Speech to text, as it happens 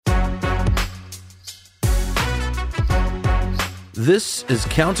This is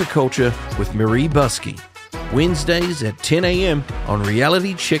Counterculture with Marie Buskey, Wednesdays at 10 a.m. on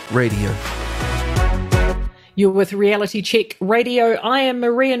Reality Check Radio. You're with Reality Check Radio. I am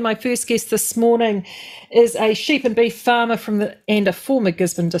Marie, and my first guest this morning is a sheep and beef farmer and a former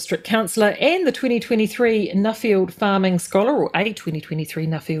Gisborne District Councillor and the 2023 Nuffield Farming Scholar, or a 2023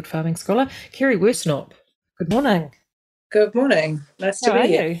 Nuffield Farming Scholar, Kerry Worsnop. Good morning. Good morning. Nice to be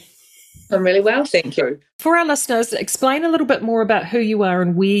here. How are you? I'm really well, thank you. For our listeners, explain a little bit more about who you are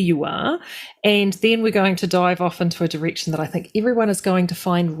and where you are, and then we're going to dive off into a direction that I think everyone is going to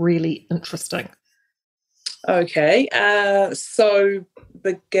find really interesting. Okay, so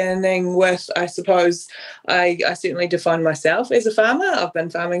beginning with, I suppose, I certainly define myself as a farmer. I've been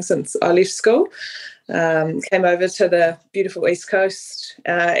farming since I left school. Came over to the beautiful East Coast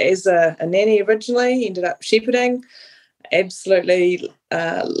as a nanny originally, ended up shepherding. Absolutely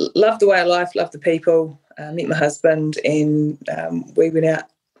loved the way of life, loved the people, met my husband, and we went out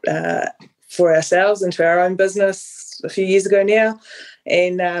for ourselves into our own business a few years ago now,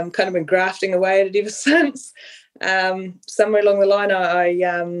 and kind of been grafting away at it ever since. Somewhere along the line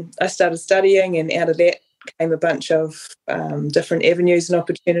I started studying, and out of that came a bunch of different avenues and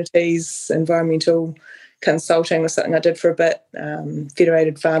opportunities. Environmental consulting was something I did for a bit,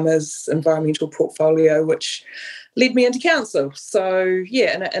 Federated Farmers Environmental Portfolio, which led me into council. So,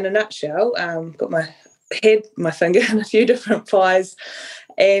 yeah, in a nutshell, got my finger in a few different pies.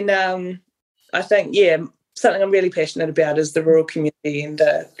 And I think, something I'm really passionate about is the rural community and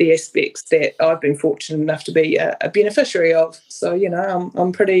the aspects that I've been fortunate enough to be a beneficiary of. So,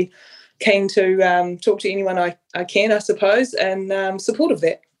 I'm pretty keen to talk to anyone I can, I suppose, and support of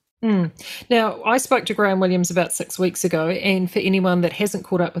that. Now, I spoke to Graham Williams about 6 weeks ago, and for anyone that hasn't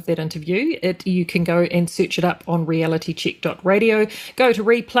caught up with that interview, you can go and search it up on realitycheck.radio, go to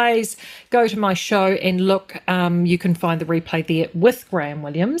replays, go to my show and look. You can find the replay there with Graham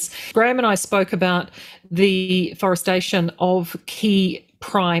Williams. Graham and I spoke about the forestation of key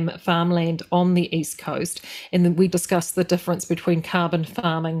prime farmland on the East Coast, and then we discussed the difference between carbon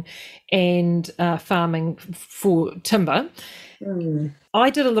farming and farming for timber. I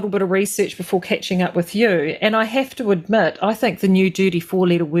did a little bit of research before catching up with you, and I have to admit, I think the new dirty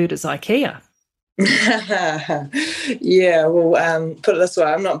four-letter word is IKEA. Yeah, well, put it this way,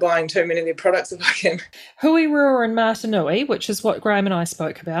 I'm not buying too many of their products if I can. Huirua and Martinui, which is what Graham and I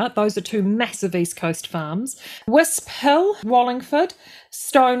spoke about, those are two massive East Coast farms. Wisp Hill, Wallingford,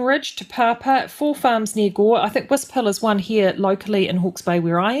 Stone Ridge, Te Papa, 4 farms near Gore. I think Wisp Hill is one here locally in Hawke's Bay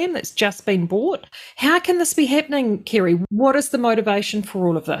where I am that's just been bought. How can this be happening, Kerry? What is the motivation for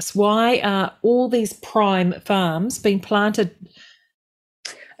all of this? Why are all these prime farms being planted?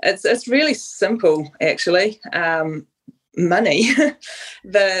 It's really simple, actually. Money.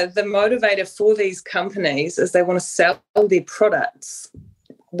 The motivator for these companies is they want to sell their products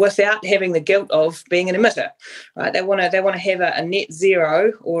without having the guilt of being an emitter, right? They want to have a net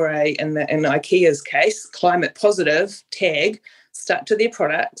zero, or in IKEA's case, climate positive tag stuck to their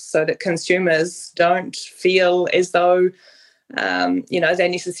products, so that consumers don't feel as though they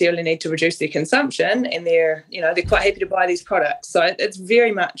necessarily need to reduce their consumption, and they're quite happy to buy these products. So it's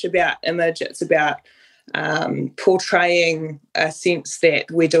very much about image. It's about portraying a sense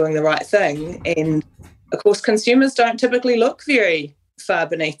that we're doing the right thing. And of course, consumers don't typically look very far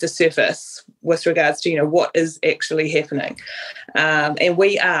beneath the surface with regards to what is actually happening. And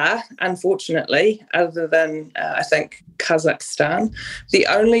we are, unfortunately, other than I think Kazakhstan, the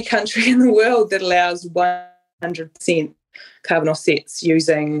only country in the world that allows 100% carbon offsets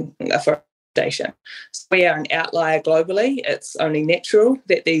using afforestation. So we are an outlier globally. It's only natural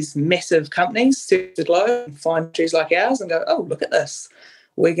that these massive companies search the globe and find trees like ours and go, oh, look at this.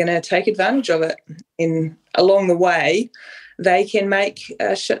 We're going to take advantage of it. And along the way, they can make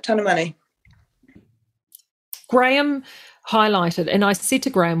a shit ton of money. Graham highlighted, and I said to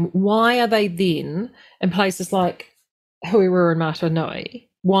Graham, why are they then in places like Huirua and Martinui?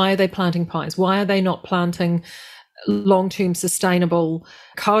 Why are they planting pines? Why are they not planting long-term sustainable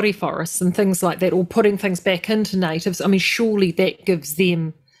kauri forests and things like that, or putting things back into natives? I mean, surely that gives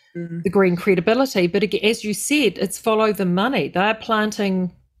them the green credibility. But again, as you said, it's follow the money. They're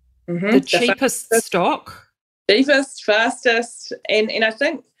planting the cheapest stock. Cheapest, fastest. And I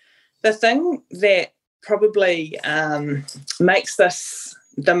think the thing that probably makes this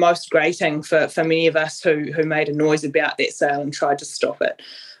the most grating for many of us who made a noise about that sale and tried to stop it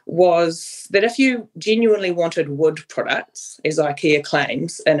was that if you genuinely wanted wood products, as IKEA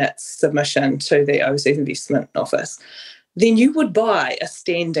claims in its submission to the Overseas Investment Office, then you would buy a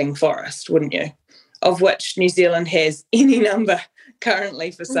standing forest, wouldn't you? Of which New Zealand has any number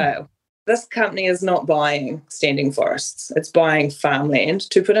currently for sale. this company is not buying standing forests. It's buying farmland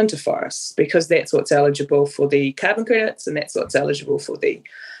to put into forests because that's what's eligible for the carbon credits, and that's what's eligible for the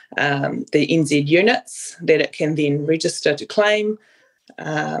NZ units that it can then register to claim.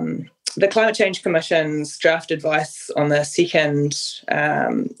 The Climate Change Commission's draft advice on the second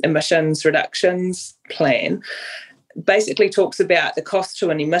emissions reductions plan basically talks about the cost to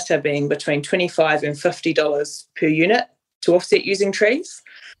an emitter being between $25 and $50 per unit to offset using trees.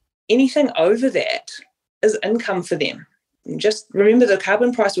 Anything over that is income for them. And just remember, the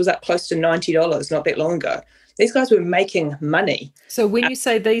carbon price was up close to $90 not that long ago. These guys were making money. So when you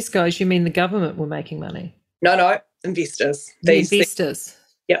say these guys, you mean the government were making money? No, investors. Investors.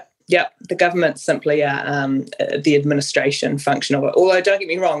 Yep. The government simply are the administration function of it. Although, don't get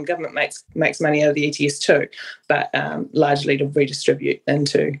me wrong, government makes money out of the ETS too, but largely to redistribute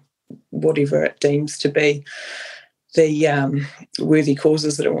into whatever it deems to be the worthy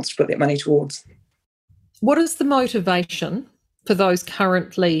causes that it wants to put that money towards. What is the motivation for those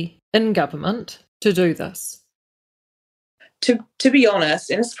currently in government to do this? To be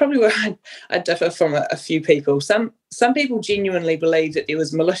honest, and it's probably where I differ from a few people, some people genuinely believe that there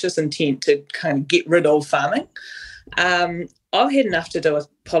was malicious intent to kind of get rid of farming. I've had enough to do with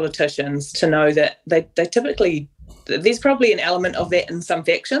politicians to know that they typically, there's probably an element of that in some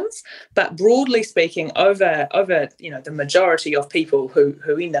factions, but broadly speaking, over the majority of people who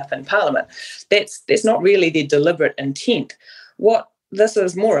end up in Parliament, that's not really their deliberate intent. What this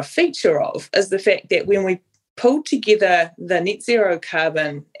is more a feature of is the fact that when we pulled together the Net Zero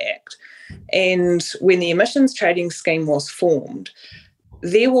Carbon Act and when the emissions trading scheme was formed,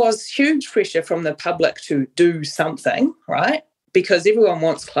 there was huge pressure from the public to do something, right? Because everyone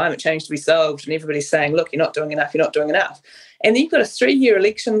wants climate change to be solved and everybody's saying, look, you're not doing enough. And then you've got a 3-year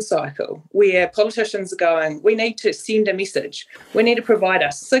election cycle where politicians are going, we need to send a message. We need to provide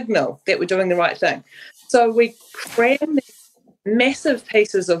a signal that we're doing the right thing. So we cram these massive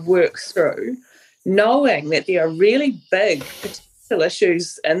pieces of work through, knowing that there are really big potential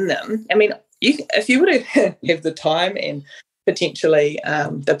issues in them. I mean, if you were to have the time and potentially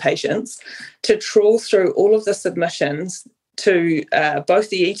the patience to trawl through all of the submissions to both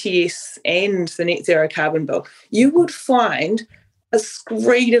the ETS and the Net Zero Carbon Bill, you would find a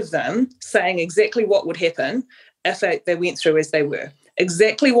screed of them saying exactly what would happen if they went through as they were.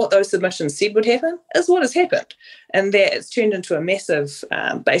 Exactly what those submissions said would happen is what has happened. And that it's turned into a massive,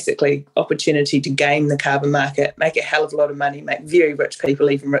 basically, opportunity to game the carbon market, make a hell of a lot of money, make very rich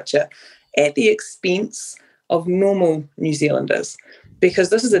people even richer at the expense of normal New Zealanders. Because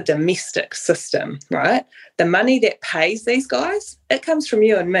this is a domestic system, right? The money that pays these guys, it comes from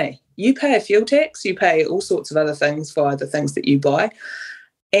you and me. You pay a fuel tax, you pay all sorts of other things via the things that you buy.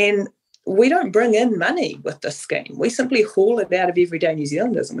 And we don't bring in money with this scheme. We simply haul it out of everyday New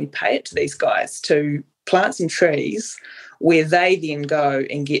Zealanders and we pay it to these guys to plant some trees where they then go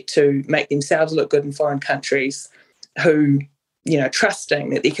and get to make themselves look good in foreign countries who, trusting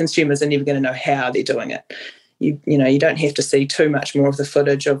that their consumers are never going to know how they're doing it. You don't have to see too much more of the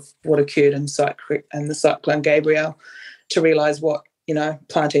footage of what occurred in the Cyclone Gabrielle to realise what,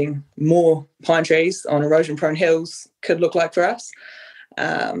 planting more pine trees on erosion-prone hills could look like for us.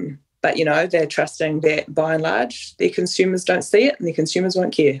 But, they're trusting that, by and large, their consumers don't see it and their consumers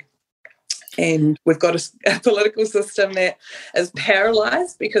won't care. And we've got a political system that is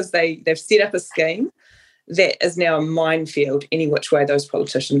paralysed because they've set up a scheme that is now a minefield any which way those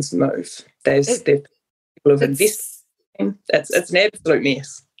politicians move. People have invested. It's an absolute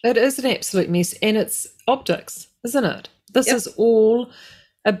mess. It is an absolute mess, and it's optics, isn't it? This is all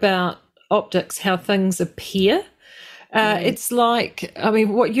about optics, how things appear. It's like,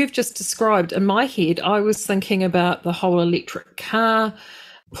 what you've just described, in my head, I was thinking about the whole electric car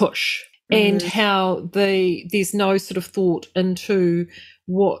push and how there's no sort of thought into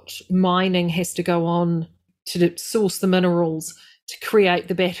what mining has to go on to source the minerals, to create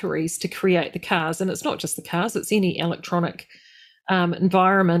the batteries, to create the cars. And it's not just the cars, it's any electronic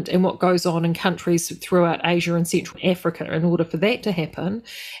environment and what goes on in countries throughout Asia and Central Africa in order for that to happen,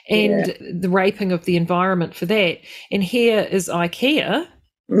 and the raping of the environment for that. And here is IKEA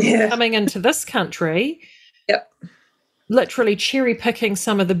coming into this country, literally cherry picking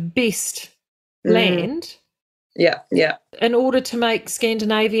some of the best land. In order to make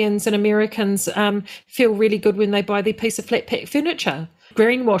Scandinavians and Americans feel really good when they buy their piece of flat pack furniture.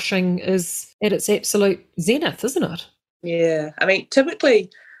 Greenwashing is at its absolute zenith, isn't it? Yeah,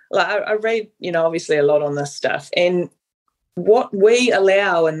 typically, I read, obviously a lot on this stuff, and what we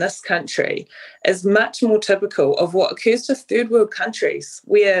allow in this country is much more typical of what occurs to third world countries,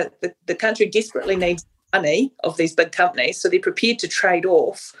 where the country desperately needs money of these big companies, so they're prepared to trade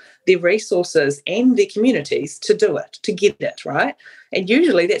off their resources and their communities to do it, to get it, right? And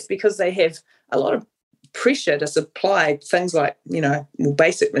usually that's because they have a lot of pressure to supply things like,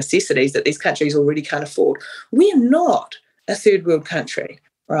 basic necessities that these countries already can't afford. We're not a third world country,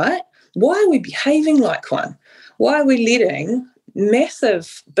 right? Why are we behaving like one? Why are we letting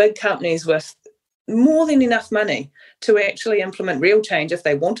massive big companies with more than enough money to actually implement real change if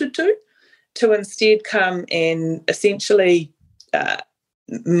they wanted to instead come and essentially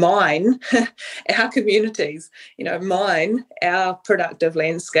mine our communities, mine our productive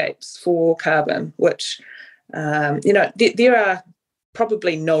landscapes for carbon, which, there are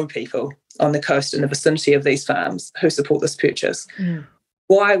probably no people on the coast in the vicinity of these farms who support this purchase. Mm.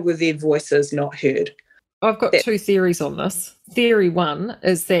 Why were their voices not heard? I've got two theories on this. Theory one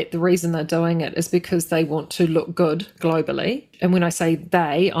is that the reason they're doing it is because they want to look good globally. And when I say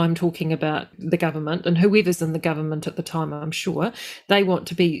they, I'm talking about the government and whoever's in the government at the time, I'm sure. They want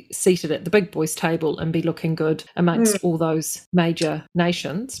to be seated at the big boys' table and be looking good amongst all those major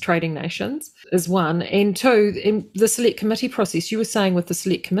nations, trading nations, is one. And two, in the select committee process, you were saying with the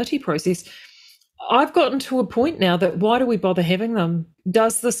select committee process, I've gotten to a point now that why do we bother having them?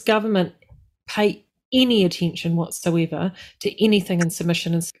 Does this government pay any attention whatsoever to anything in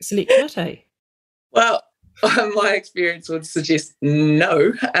submission and select committee? Well, my experience would suggest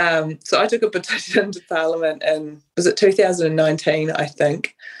no. So I took a petition to Parliament in, was it 2019, I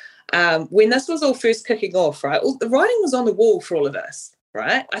think, when this was all first kicking off, right? The writing was on the wall for all of us,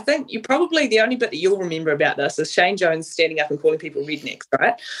 right? I think the only bit that you'll remember about this is Shane Jones standing up and calling people rednecks,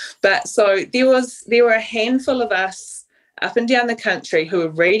 right? But so there were a handful of us up and down the country who are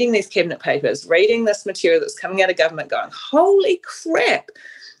reading these cabinet papers, reading this material that's coming out of government going, holy crap,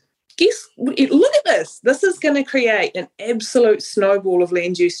 look at this. This is going to create an absolute snowball of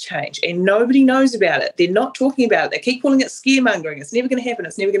land use change and nobody knows about it. They're not talking about it. They keep calling it scaremongering. It's never going to happen.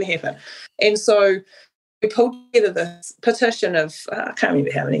 It's never going to happen. And so we pulled together this petition of, I can't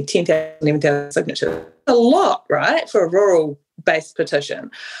remember how many, 10,000, 11,000 signatures. A lot, right, for a rural-based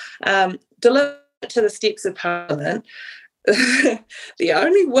petition. Delivered to the steps of Parliament. The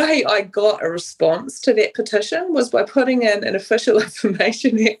only way I got a response to that petition was by putting in an Official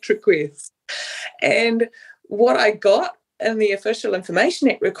Information Act request. And what I got in the Official Information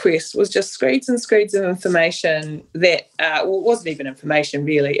Act request was just screeds and screeds of information that, it wasn't even information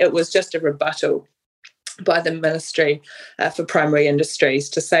really, it was just a rebuttal by the Ministry for Primary Industries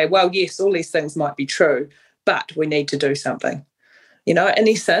to say, well, yes, all these things might be true, but we need to do something. In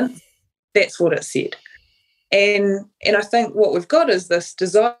essence, that's what it said. And I think what we've got is this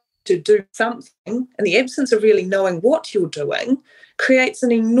desire to do something in the absence of really knowing what you're doing creates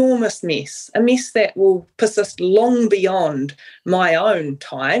an enormous mess, a mess that will persist long beyond my own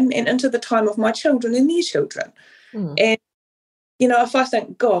time and into the time of my children and their children. Mm. And, if I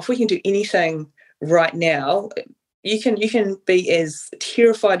think, God, if we can do anything right now, you can be as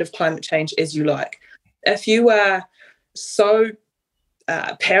terrified of climate change as you like. If you are so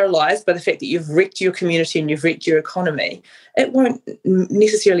paralysed by the fact that you've wrecked your community and you've wrecked your economy, it won't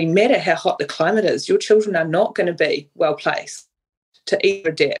necessarily matter how hot the climate is. Your children are not going to be well placed to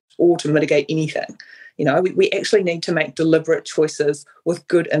either adapt or to mitigate anything. We actually need to make deliberate choices with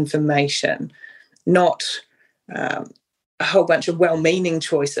good information, not a whole bunch of well-meaning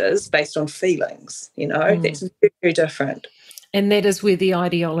choices based on feelings. That's very, very different. And that is where the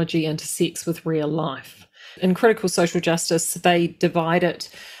ideology intersects with real life. In critical social justice, they divide it,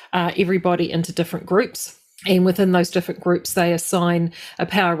 everybody into different groups. And within those different groups, they assign a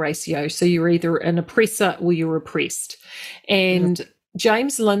power ratio. So you're either an oppressor or you're oppressed. And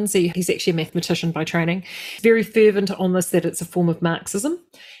James Lindsay, he's actually a mathematician by training, very fervent on this, that it's a form of Marxism.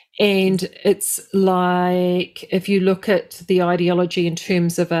 And it's like, if you look at the ideology in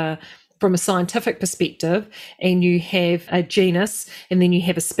terms of from a scientific perspective, and you have a genus and then you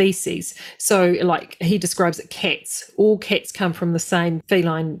have a species. So like he describes it, cats. All cats come from the same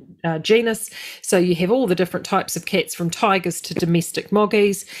feline genus. So you have all the different types of cats, from tigers to domestic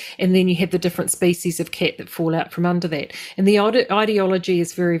moggies, and then you have the different species of cat that fall out from under that. And the ideology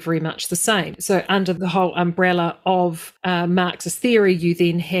is very, very much the same. So under the whole umbrella of Marxist theory, you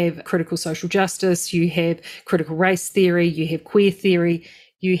then have critical social justice, you have critical race theory, you have queer theory,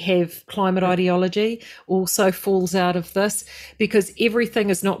 you have climate ideology also falls out of this, because everything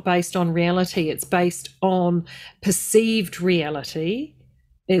is not based on reality. It's based on perceived reality.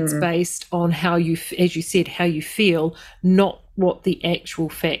 It's based on how you, as you said, how you feel, not what the actual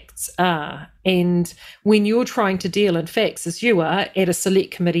facts are. And when you're trying to deal in facts, as you are, at a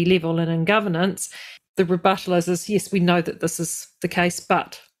select committee level and in governance, the rebuttal is yes, we know that this is the case,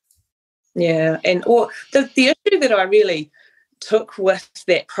 but Yeah, and or the issue that I really took with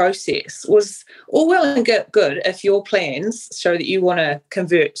that process was all well and good if your plans show that you want to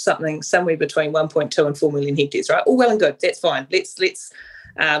convert something somewhere between 1.2 and 4 million hectares, right? All well and good. That's fine. Let's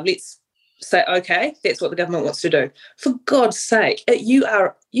say, okay, that's what the government wants to do. For God's sake, you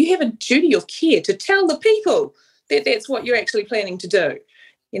have a duty of care to tell the people that that's what you're actually planning to do.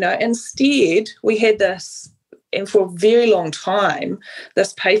 Instead, we had this, and for a very long time,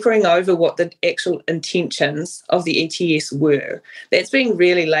 this papering over what the actual intentions of the ETS were. That's being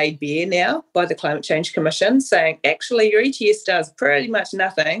really laid bare now by the Climate Change Commission, saying, actually, your ETS does pretty much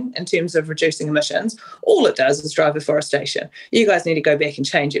nothing in terms of reducing emissions. All it does is drive afforestation. You guys need to go back and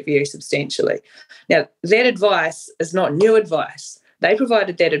change it very substantially. Now, that advice is not new advice. They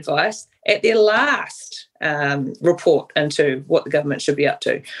provided that advice at their last report into what the government should be up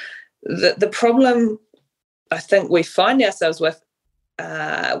to. The problem I think we find ourselves with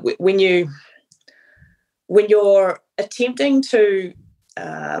when you're attempting to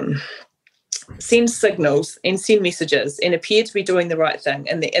send signals and send messages and appear to be doing the right thing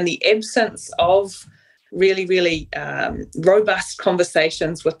in the absence of really, really robust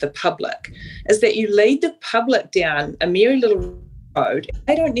conversations with the public, is that you lead the public down a merry little road.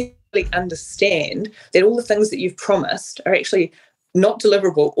 They don't necessarily understand that all the things that you've promised are actually not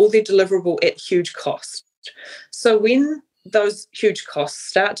deliverable, or they're deliverable at huge cost. So when those huge costs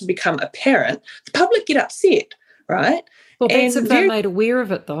start to become apparent, the public get upset, right? Well, that's if they're made aware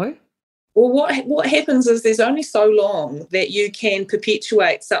of it, though. Well, what happens is there's only so long that you can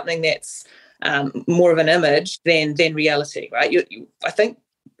perpetuate something that's more of an image than reality, right? I think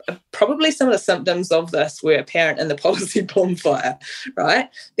probably some of the symptoms of this were apparent in the policy bonfire, right?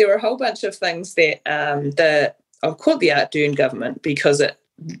 There were a whole bunch of things that I'll call it the Ardern government, because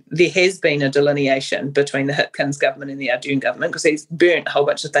there has been a delineation between the Hipkins government and the Ardern government, because he's burnt a whole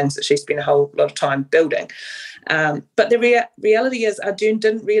bunch of things that she spent a whole lot of time building. But the reality is Ardern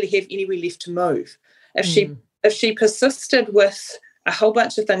didn't really have anywhere left to move. If she persisted with a whole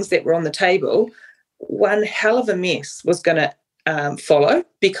bunch of things that were on the table, one hell of a mess was going to follow,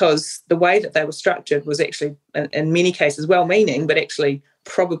 because the way that they were structured was actually, in many cases, well-meaning, but actually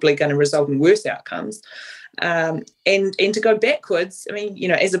probably going to result in worse outcomes. And to go backwards, I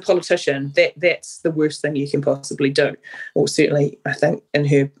mean, as a politician, that's the worst thing you can possibly do, or certainly I think in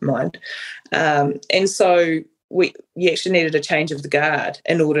her mind. And so you actually needed a change of the guard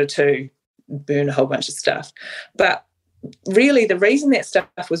in order to burn a whole bunch of stuff. But really, the reason that stuff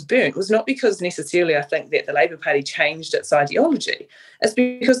was burnt was not because necessarily I think that the Labour Party changed its ideology. It's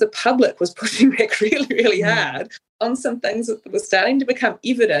because the public was pushing back really, really hard on some things that were starting to become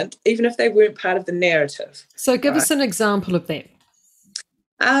evident, even if they weren't part of the narrative. So give us an example of that.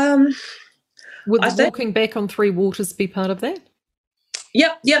 Would walking back on Three Waters be part of that?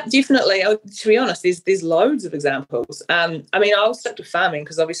 Yep, definitely. To be honest, there's loads of examples. I mean, I'll stick to farming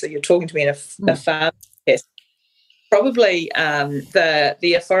because obviously you're talking to me in a farm test. Probably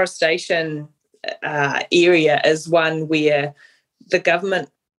the afforestation area is one where the government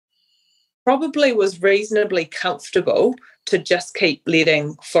probably was reasonably comfortable to just keep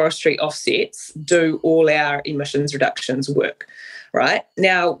letting forestry offsets do all our emissions reductions work. Right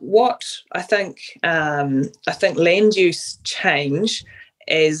now, what I think land use change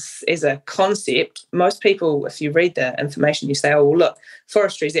as a concept, most people, if you read the information, you say, oh, well, look,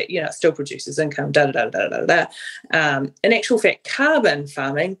 forestry is it still produces income, da da da da da da. In actual fact, carbon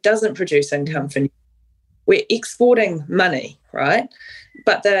farming doesn't produce income for. We're exporting money, right?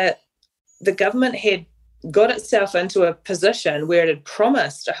 But the government had got itself into a position where it had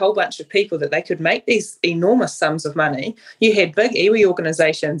promised a whole bunch of people that they could make these enormous sums of money. You had big iwi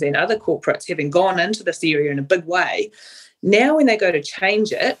organisations and other corporates having gone into this area in a big way. Now when they go to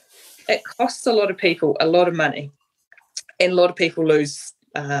change it, it costs a lot of people a lot of money, and a lot of people lose,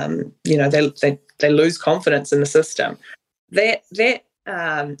 they lose confidence in the system. That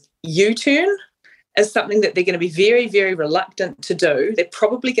U-turn is something that they're going to be very, very reluctant to do. They're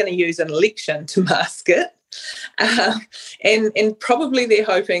probably going to use an election to mask it. And probably they're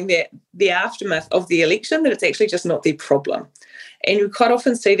hoping that the aftermath of the election, that it's actually just not their problem. And you quite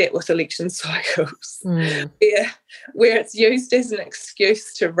often see that with election cycles, where it's used as an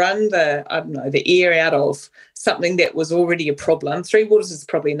excuse to run the air out of something that was already a problem. Three Waters is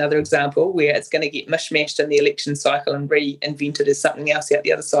probably another example where it's going to get mishmashed in the election cycle and reinvented as something else out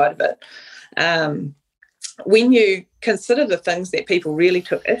the other side of it. When you consider the things that people really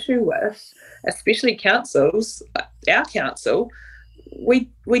took issue with, especially councils, our council, we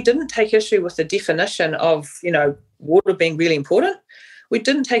didn't take issue with the definition of, water being really important. We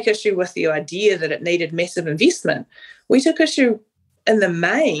didn't take issue with the idea that it needed massive investment. We took issue in the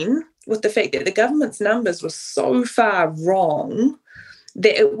main with the fact that the government's numbers were so far wrong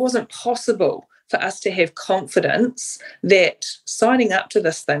that it wasn't possible for us to have confidence that signing up to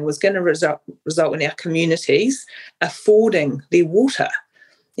this thing was going to result in our communities affording their water.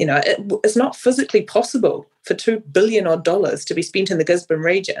 It's not physically possible for $2 billion odd to be spent in the Gisborne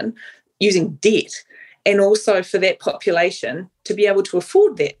region using debt, and also for that population to be able to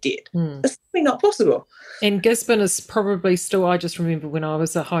afford that debt. It's simply not possible. And Gisborne is probably still, I just remember when I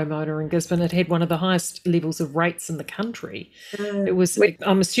was a homeowner in Gisborne, it had one of the highest levels of rates in the country.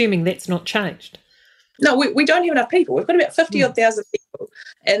 I'm assuming that's not changed. No, we don't have enough people. We've got about 50,000 people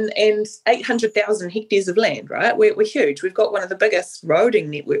and 800,000 hectares of land, right? We're huge. We've got one of the biggest roading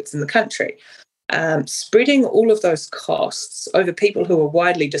networks in the country. Spreading all of those costs over people who are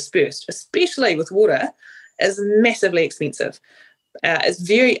widely dispersed, especially with water, is massively expensive. It's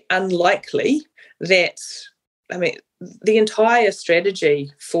very unlikely that, the entire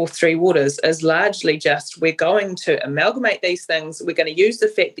strategy for Three Waters is largely just, we're going to amalgamate these things. We're going to use the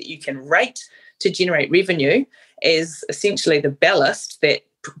fact that you can rate to generate revenue as essentially the ballast that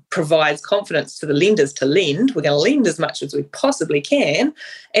provides confidence to the lenders to lend. We're going to lend as much as we possibly can,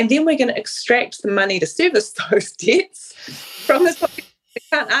 and then we're going to extract the money to service those debts from this population. We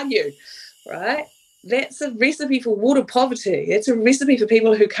can't argue, right? That's a recipe for water poverty. It's a recipe for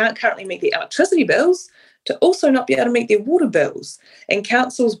people who can't currently meet their electricity bills to also not be able to meet their water bills. And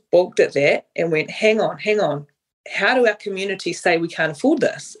councils balked at that and went, hang on. How do our communities say we can't afford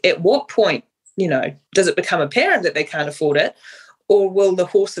this? At what point, does it become apparent that they can't afford it? Or will the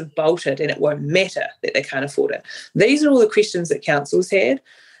horse have bolted and it won't matter that they can't afford it? These are all the questions that councils had.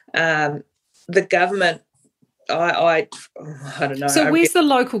 The government, I don't know. So where's the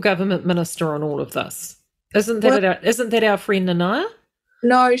local government minister on all of this? Isn't that our friend Nanaya?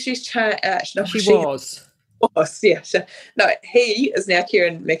 No, she's changed. She was. Yeah. No, he is now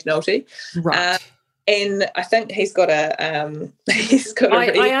Kieran McNulty. Right. And I think he's got a.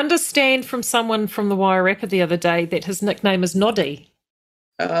 I understand from someone from the Wairarapa the other day that his nickname is Noddy.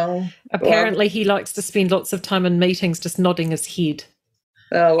 Oh. Apparently, he likes to spend lots of time in meetings just nodding his head.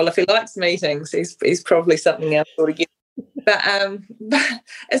 Oh well, if he likes meetings, he's probably something else altogether. But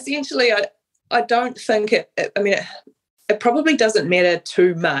essentially, I don't think it. It probably doesn't matter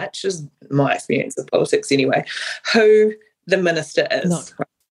too much, is my experience of politics anyway, who the minister is. No.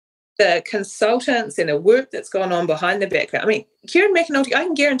 The consultants and the work that's gone on behind the background. Kieran McNulty, I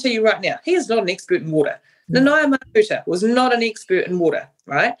can guarantee you right now, he is not an expert in water. No. Nanaya Mahuta was not an expert in water,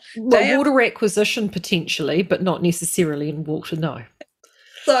 right? Well, water acquisition potentially, but not necessarily in water, no.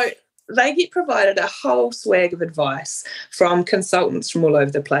 So they get provided a whole swag of advice from consultants from all over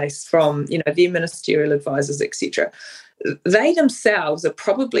the place, from, their ministerial advisors, etc. They themselves are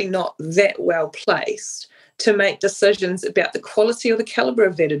probably not that well placed to make decisions about the quality or the calibre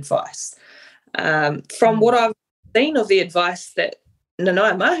of that advice. From what I've seen of the advice that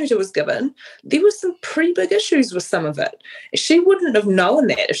Nanaya Mahuta was given, there were some pretty big issues with some of it. She wouldn't have known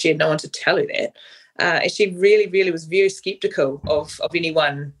that if she had no one to tell her that. And she really, really was very sceptical of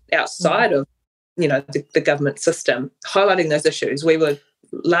anyone outside of, the government system highlighting those issues. We were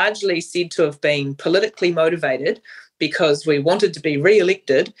largely said to have been politically motivated because we wanted to be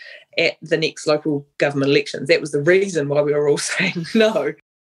re-elected at the next local government elections. That was the reason why we were all saying no.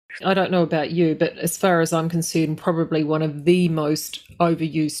 I don't know about you, but as far as I'm concerned, probably one of the most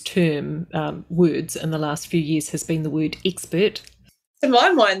overused words in the last few years has been the word expert. In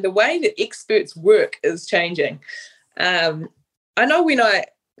my mind, the way that experts work is changing. I know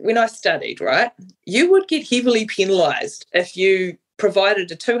when I studied, right, you would get heavily penalised if you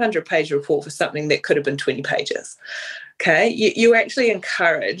provided a 200-page report for something that could have been 20 pages. Okay, you actually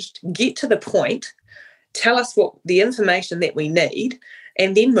encouraged, get to the point, tell us what the information that we need,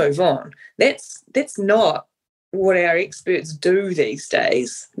 and then move on. That's not what our experts do these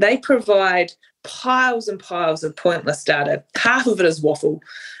days. They provide piles and piles of pointless data. Half of it is waffle.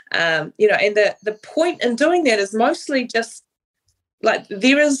 And the point in doing that is mostly just like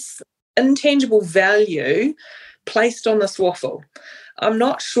there is intangible value placed on this waffle. I'm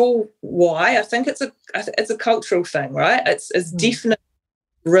not sure why. I think it's a cultural thing, right? It's definitely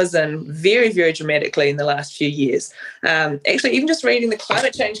risen very, very dramatically in the last few years. Actually, even just reading the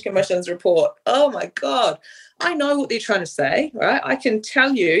Climate Change Commission's report, oh my God, I know what they're trying to say, right? I can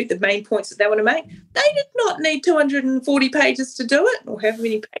tell you the main points that they want to make. They did not need 240 pages to do it, or however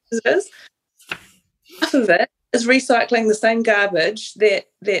many pages it is. Half of it is recycling the same garbage that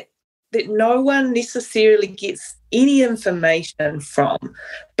no one necessarily gets any information from,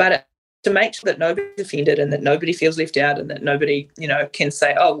 but to make sure that nobody's offended and that nobody feels left out and that nobody, can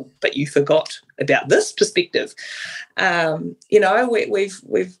say, oh, but you forgot about this perspective. We've got a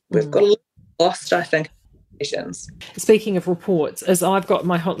little lost, I think. Speaking of reports, as I've got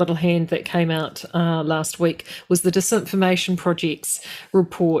my hot little hand that came out last week was the Disinformation Project's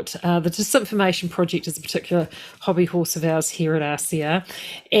report. The Disinformation Project is a particular hobby horse of ours here at RCR,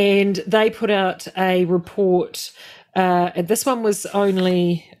 and they put out a report. And this one was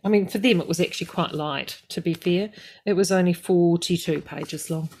only, for them it was actually quite light, to be fair. It was only 42 pages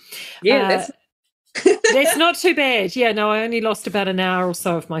long. Yeah, that's not too bad. Yeah, no, I only lost about an hour or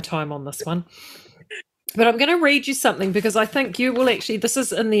so of my time on this one. But I'm going to read you something because I think you will actually, this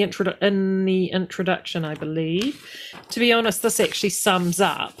is in the introduction, I believe. To be honest, this actually sums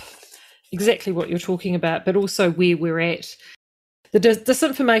up exactly what you're talking about, but also where we're at. The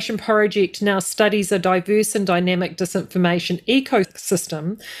Disinformation Project now studies a diverse and dynamic disinformation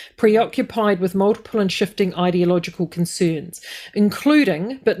ecosystem preoccupied with multiple and shifting ideological concerns,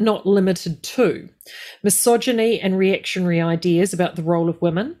 including, but not limited to, misogyny and reactionary ideas about the role of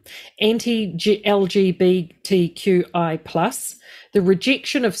women, anti-LGBTQI+, the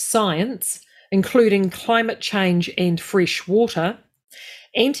rejection of science, including climate change and fresh water,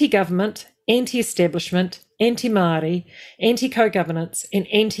 anti-government, anti-establishment, anti-Māori, anti-co-governance, and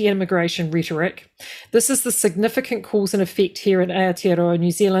anti-immigration rhetoric. This is the significant cause and effect here in Aotearoa,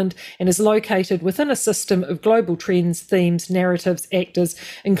 New Zealand, and is located within a system of global trends, themes, narratives, actors,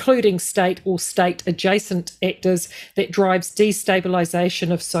 including state or state-adjacent actors, that drives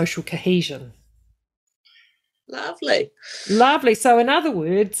destabilisation of social cohesion. Lovely. So in other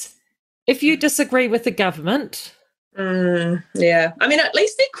words, if you disagree with the government... yeah. At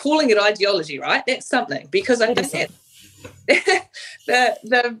least they're calling it ideology, right? That's something, because I think that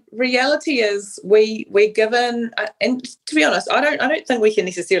the reality is we're given, and to be honest, I don't think we can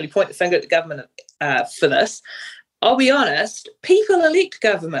necessarily point the finger at the government for this. I'll be honest, people elect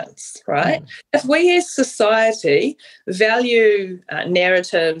governments, right? If we as society value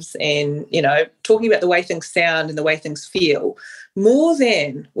narratives and, talking about the way things sound and the way things feel, more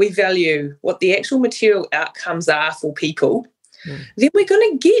than we value what the actual material outcomes are for people, then we're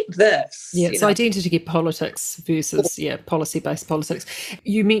going to get this. Yeah, it's identity politics versus, policy-based politics.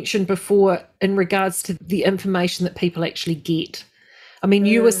 You mentioned before in regards to the information that people actually get.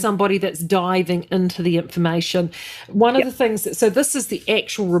 You are somebody that's diving into the information. One of the things, so this is the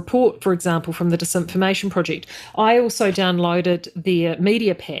actual report, for example, from the Disinformation Project. I also downloaded their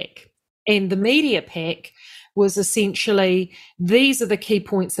media pack, and the media pack was essentially, these are the key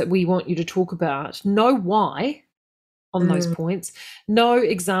points that we want you to talk about. Know why on those points, no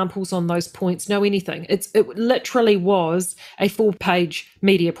examples on those points, no anything. It literally was a 4-page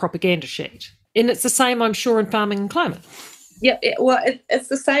media propaganda sheet. And it's the same, I'm sure, in farming and climate. Yeah, it's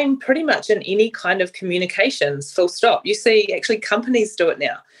the same pretty much in any kind of communications, full stop. You see actually companies do it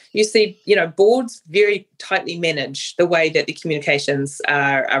now. You see, boards very tightly manage the way that the communications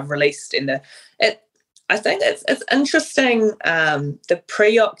are released. I think it's interesting, the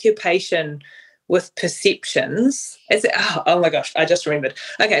preoccupation with perceptions. Oh my gosh, I just remembered.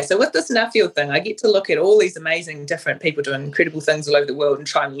 Okay, so with this Nuffield thing, I get to look at all these amazing different people doing incredible things all over the world and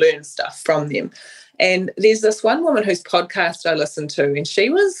try and learn stuff from them. And there's this one woman whose podcast I listened to, and she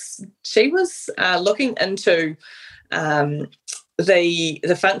was looking into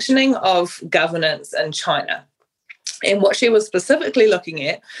the functioning of governance in China. And what she was specifically looking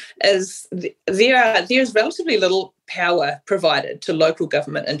at is there's relatively little power provided to local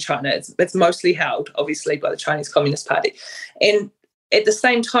government in China. It's mostly held, obviously, by the Chinese Communist Party. And at the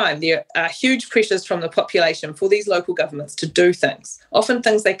same time, there are huge pressures from the population for these local governments to do things, often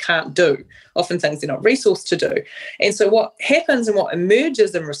things they can't do, often things they're not resourced to do. And so what happens and what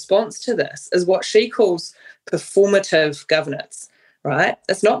emerges in response to this is what she calls performative governance. Right?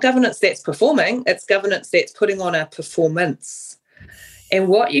 It's not governance that's performing, it's governance that's putting on a performance. And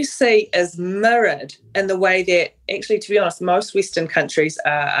what you see is mirrored in the way that, actually, to be honest, most Western countries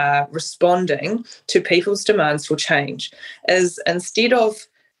are responding to people's demands for change, is instead of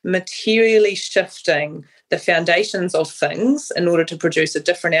materially shifting the foundations of things in order to produce a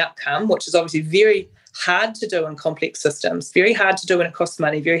different outcome, which is obviously very hard to do in complex systems, very hard to do when it costs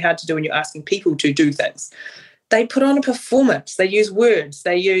money, very hard to do when you're asking people to do things. They put on a performance. They use words.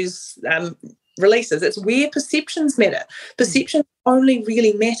 They use releases. It's where perceptions matter. Perceptions only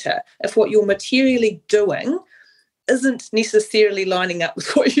really matter if what you're materially doing isn't necessarily lining up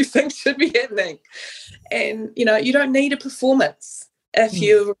with what you think should be happening. And, you don't need a performance if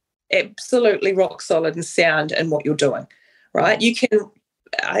you're absolutely rock solid and sound in what you're doing, right? You can,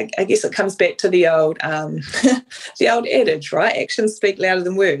 I guess it comes back to the old the old adage, right? Actions speak louder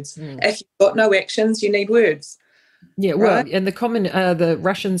than words. If you've got no actions, you need words. Yeah, right? well, and the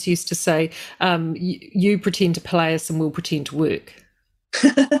Russians used to say, you pretend to play us and we'll pretend to work.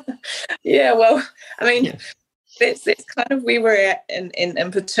 Yeah, well, I mean, Yeah. that's kind of where we're at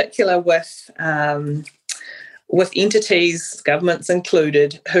in particular with entities, governments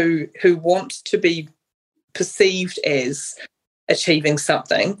included, who want to be perceived as achieving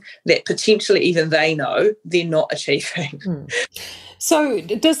something that potentially even they know they're not achieving. So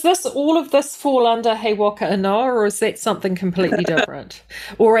does all of this fall under He Waka Inoa, or is that something completely different?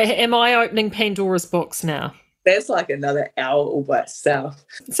 Or am I opening Pandora's box now? That's like another hour all by itself.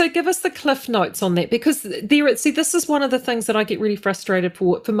 So give us the cliff notes on that, because this is one of the things that I get really frustrated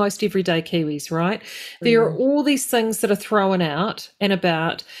for most everyday Kiwis, right? There are all these things that are thrown out and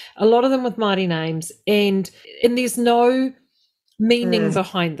about, a lot of them with Māori names, and there's no meaning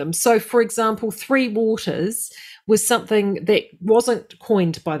behind them. So, for example, Three Waters was something that wasn't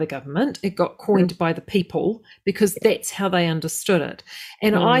coined by the government. It got coined by the people because that's how they understood it.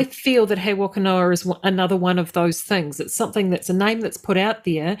 And I feel that He Waka Noa is another one of those things. It's something that's a name that's put out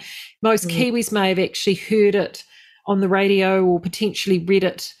there. Most Kiwis may have actually heard it on the radio or potentially read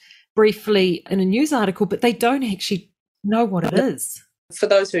it briefly in a news article, but they don't actually know what it is. For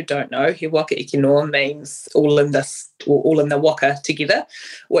those who don't know, He Waka Eke Noa means all in the waka together,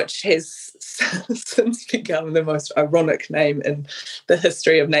 which has since become the most ironic name in the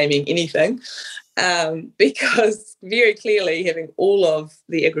history of naming anything, because very clearly having all of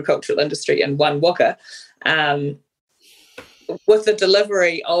the agricultural industry in one waka, with the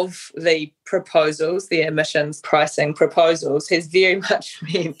delivery of the proposals, the emissions pricing proposals, has very much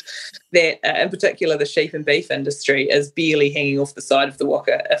meant that, in particular, the sheep and beef industry is barely hanging off the side of the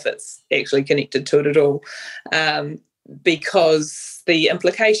waka if it's actually connected to it at all, because the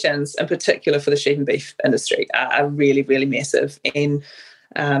implications, in particular for the sheep and beef industry, are really, really massive. And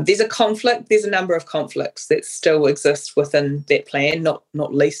there's a number of conflicts that still exist within that plan,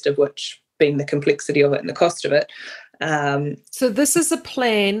 not least of which being the complexity of it and the cost of it. So this is a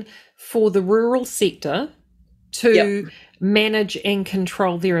plan for the rural sector to manage and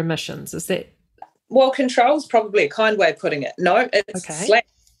control their emissions. Is that? Well, control is probably a kind way of putting it. No, it's slash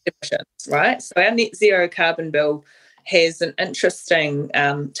emissions, right? So our net zero carbon bill has an interesting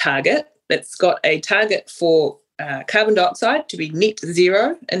target. It's got a target for carbon dioxide to be net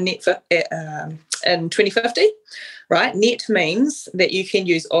zero in 2050, right? Net means that you can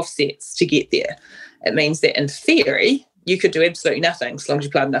use offsets to get there. It means that in theory, you could do absolutely nothing as long as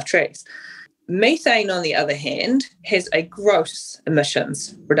you plant enough trees. Methane, on the other hand, has a gross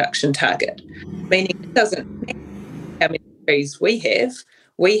emissions reduction target, meaning it doesn't matter how many trees we have.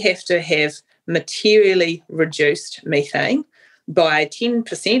 We have to have materially reduced methane by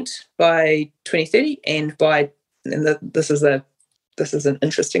 10% by 2030 and this is an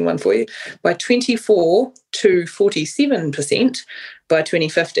interesting one for you, by 24 to 47% by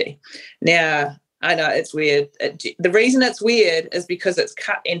 2050. Now, I know it's weird. The reason it's weird is because it's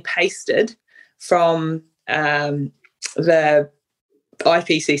cut and pasted from the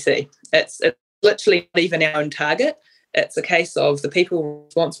IPCC. It's literally not even our own target. It's a case of the people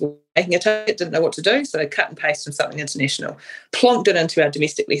responsible for making a target didn't know what to do, so they cut and pasted from something international, plonked it into our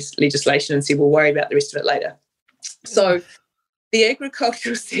domestic legislation and said, we'll worry about the rest of it later. So the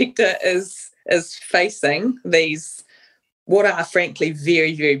agricultural sector is facing these, what are frankly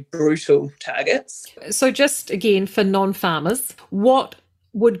very, very brutal targets. So just again, for non-farmers, what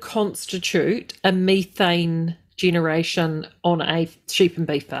would constitute a methane generation on a sheep and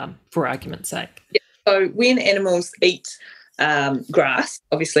beef farm, for argument's sake? Yeah. So when animals eat grass,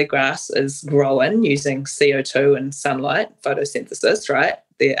 obviously grass is grown using CO2 and sunlight, photosynthesis, right?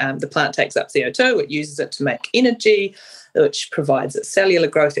 The plant takes up CO2, it uses it to make energy, which provides its cellular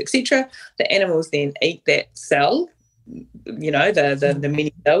growth, etc. The animals then eat that cell, the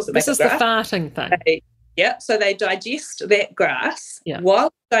many cells that make this is grass. The farting thing. So they digest that grass. Yeah.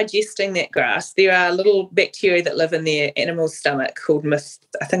 While digesting that grass, there are little bacteria that live in their animal's stomach called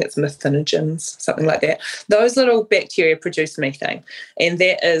methanogens, something like that. Those little bacteria produce methane, and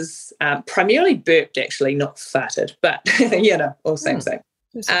that is primarily burped, actually, not farted, but all same.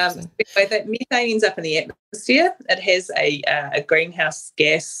 Anyway, that methane ends up in the atmosphere. It has a greenhouse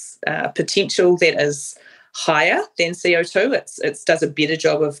gas potential that is higher than CO2. It does a better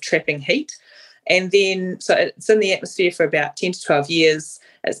job of trapping heat. And then, so it's in the atmosphere for about 10 to 12 years.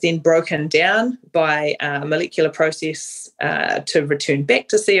 It's then broken down by a molecular process to return back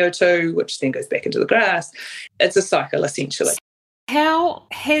to CO2, which then goes back into the grass. It's a cycle, essentially. How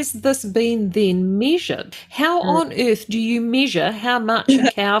has this been then measured? How on earth do you measure how much a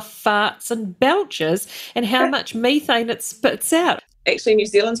cow farts and belches and how much methane it spits out? Actually, New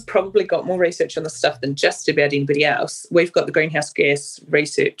Zealand's probably got more research on this stuff than just about anybody else. We've got the Greenhouse Gas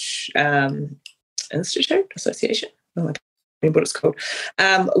Research Association. Oh, I can't remember what it's called.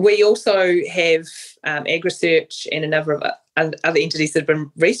 We also have AgResearch and a number of other entities that have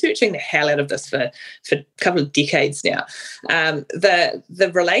been researching the hell out of this for a couple of decades now.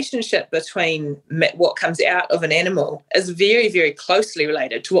 The relationship between what comes out of an animal is very, very closely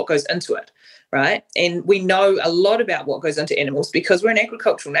related to what goes into it. Right. And we know a lot about what goes into animals because we're an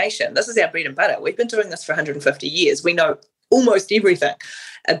agricultural nation. This is our bread and butter. We've been doing this for 150 years. We know almost everything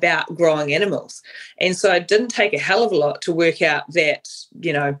about growing animals. And so it didn't take a hell of a lot to work out that,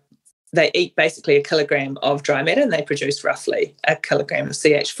 they eat basically a kilogram of dry matter and they produce roughly a kilogram of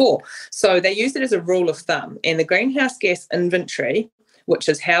CH4. So they use it as a rule of thumb. And the greenhouse gas inventory, which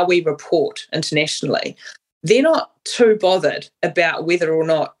is how we report internationally, they're not too bothered about whether or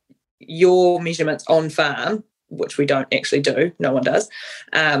not your measurements on farm, which we don't actually do, no one does,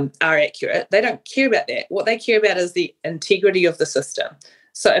 are accurate. They don't care about that. What they care about is the integrity of the system.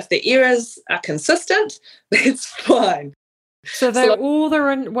 So if the errors are consistent, that's fine. So all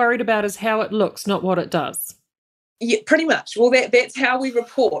they're worried about is how it looks, not what it does. Yeah, pretty much. Well, that's how we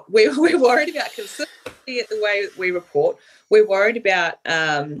report. We're worried about consistency at the way we report. We're worried about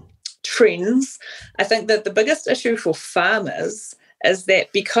trends. I think that the biggest issue for farmers is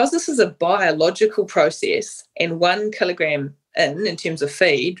that because this is a biological process and 1 kilogram in terms of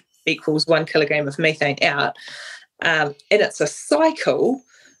feed equals 1 kilogram of methane out, and it's a cycle,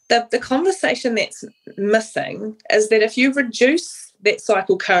 the conversation that's missing is that if you reduce that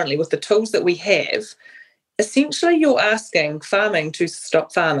cycle currently with the tools that we have, essentially you're asking farming to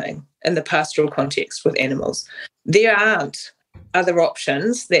stop farming in the pastoral context with animals. There aren't other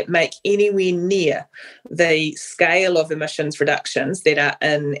options that make anywhere near the scale of emissions reductions that are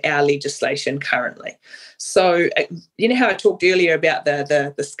in our legislation currently. So, you know how I talked earlier about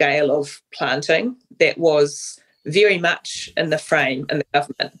the scale of planting that was very much in the frame in the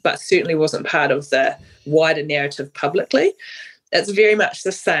government, but certainly wasn't part of the wider narrative publicly. It's very much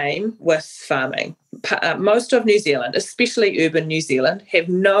the same with farming. Most of New Zealand, especially urban New Zealand, have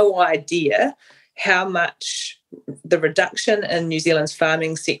no idea how much the reduction in New Zealand's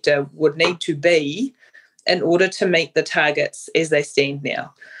farming sector would need to be in order to meet the targets as they stand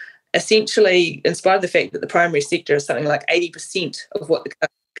now. Essentially, in spite of the fact that the primary sector is something like 80% of what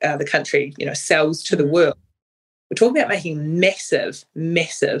the country sells to the world, we're talking about making massive,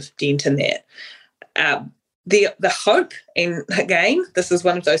 massive dent in that. The hope, and again, this is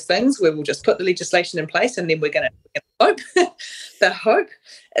one of those things where we'll just put the legislation in place and then we're going to hope. The hope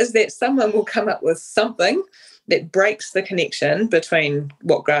is that someone will come up with something that breaks the connection between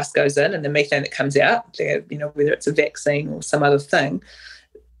what grass goes in and the methane that comes out, whether it's a vaccine or some other thing.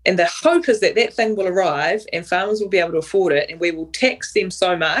 And the hope is that that thing will arrive and farmers will be able to afford it, and we will tax them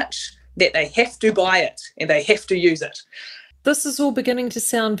so much that they have to buy it and they have to use it. This is all beginning to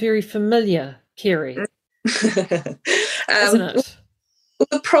sound very familiar, Kerry. Isn't it? Well,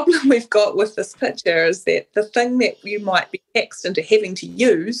 the problem we've got with this picture is that the thing that you might be taxed into having to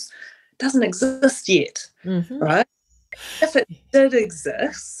use doesn't exist yet, right? If it did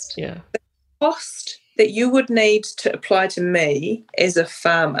exist, the cost that you would need to apply to me as a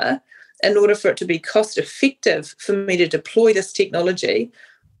farmer in order for it to be cost effective for me to deploy this technology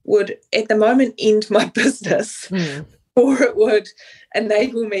would, at the moment, end my business, or it would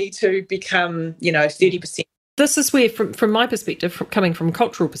enable me to become, 30%. This is where, from my perspective, coming from a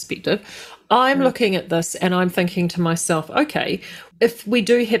cultural perspective, I'm looking at this and I'm thinking to myself, okay, if we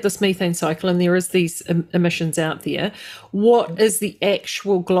do have this methane cycle and there is these emissions out there, what is the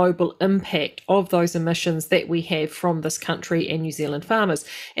actual global impact of those emissions that we have from this country and New Zealand farmers?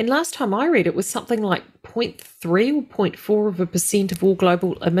 And last time I read it was something like 0.3 or 0.4% of all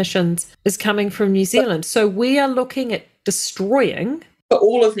global emissions is coming from New Zealand. So we are looking at destroying... For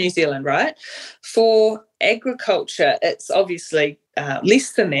all of New Zealand, right? For agriculture, it's obviously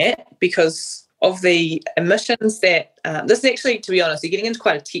less than that because of the emissions that this is actually, to be honest, you're getting into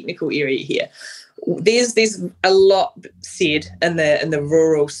quite a technical area here. There's a lot said in the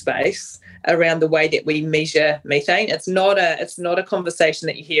rural space around the way that we measure methane. It's not a conversation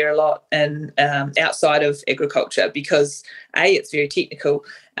that you hear a lot in outside of agriculture because A, it's very technical,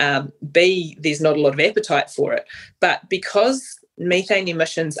 B, there's not a lot of appetite for it. But because methane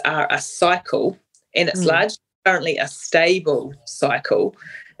emissions are a cycle, and it's largely currently a stable cycle,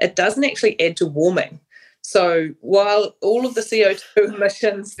 it doesn't actually add to warming. So while all of the CO2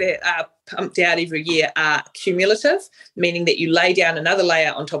 emissions that are pumped out every year are cumulative, meaning that you lay down another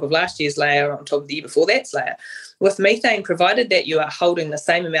layer on top of last year's layer, on top of the year before that's layer, with methane, provided that you are holding the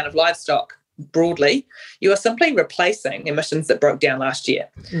same amount of livestock broadly, you are simply replacing emissions that broke down last year.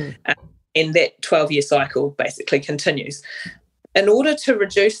 And that 12-year cycle basically continues. In order to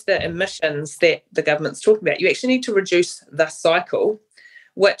reduce the emissions that the government's talking about, you actually need to reduce the cycle,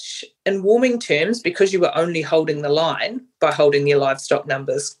 which in warming terms, because you were only holding the line by holding your livestock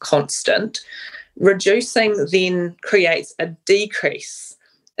numbers constant, reducing then creates a decrease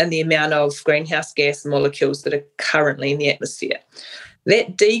in the amount of greenhouse gas molecules that are currently in the atmosphere.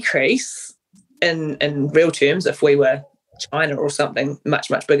 That decrease, in real terms, if we were China or something much,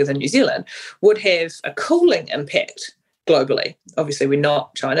 much bigger than New Zealand, would have a cooling impact globally. Obviously, we're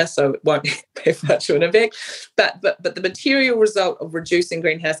not China, so it won't have much of an impact. But the material result of reducing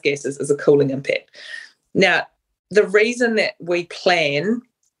greenhouse gases is a cooling impact. Now, the reason that we plan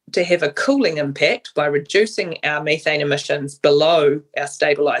to have a cooling impact by reducing our methane emissions below our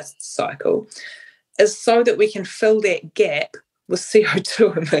stabilised cycle is so that we can fill that gap with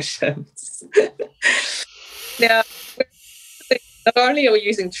CO2 emissions. Now, not only are we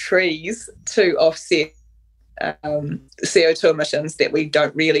using trees to offset CO2 emissions that we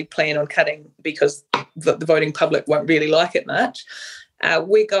don't really plan on cutting because the voting public won't really like it much,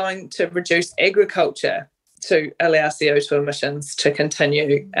 we're going to reduce agriculture to allow CO2 emissions to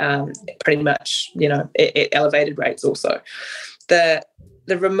continue pretty much, at elevated rates also. The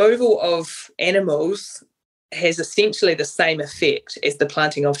removal of animals has essentially the same effect as the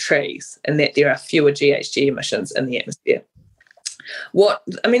planting of trees in that there are fewer GHG emissions in the atmosphere.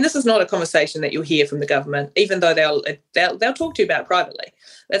 This is not a conversation that you'll hear from the government, even though they'll talk to you about it privately.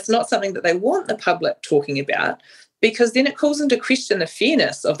 That's not something that they want the public talking about, because then it calls into question the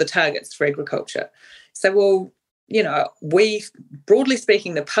fairness of the targets for agriculture. So, we, broadly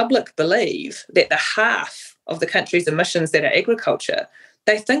speaking, the public believe that the half of the country's emissions that are agriculture,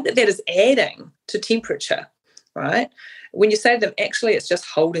 they think that is adding to temperature, right? When you say to them, actually, it's just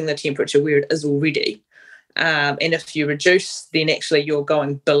holding the temperature where it is already. And if you reduce, then actually you're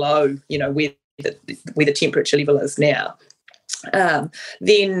going below, where the temperature level is now.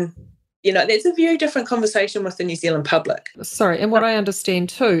 Then, that's a very different conversation with the New Zealand public. Sorry, and what I understand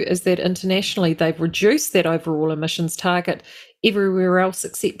too is that internationally they've reduced that overall emissions target everywhere else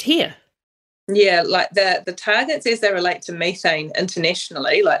except here. Yeah, like the targets as they relate to methane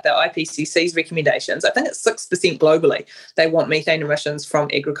internationally, like the IPCC's recommendations, I think it's 6% globally they want methane emissions from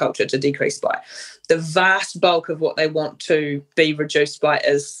agriculture to decrease by. The vast bulk of what they want to be reduced by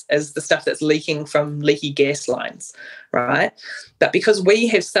is the stuff that's leaking from leaky gas lines, right? But because we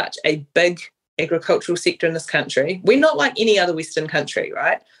have such a big agricultural sector in this country, we're not like any other Western country,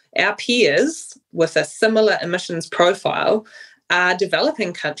 right? Our peers with a similar emissions profile are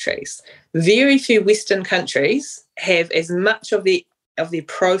developing countries. Very few Western countries have as much of their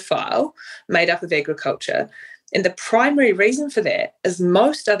profile made up of agriculture. And the primary reason for that is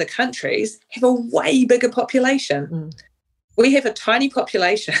most other countries have a way bigger population. We have a tiny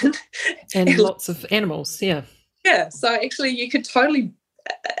population. And lots of animals, yeah. Yeah, so actually you could totally,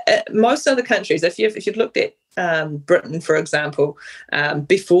 most other countries, if you'd looked at Britain, for example,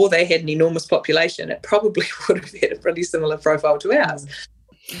 before they had an enormous population, it probably would have had a pretty similar profile to ours.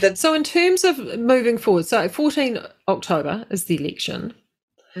 So in terms of moving forward, so 14 October is the election,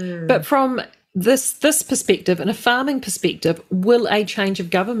 but from this perspective and a farming perspective, will a change of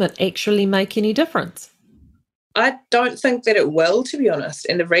government actually make any difference? I don't think that it will, to be honest.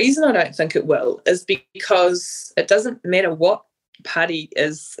 And the reason I don't think it will is because it doesn't matter what party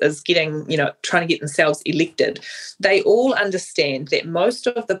is getting, trying to get themselves elected. They all understand that most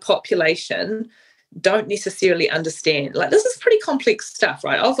of the population don't necessarily understand. Like, this is pretty complex stuff,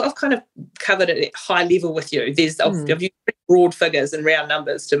 right? I've kind of covered it at high level with you. I've used pretty broad figures and round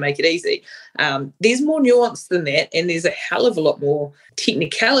numbers to make it easy. There's more nuance than that, and there's a hell of a lot more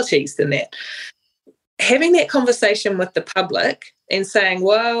technicalities than that. Having that conversation with the public and saying,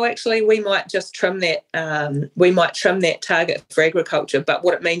 well, actually, we might just trim that. We might trim that target for agriculture, but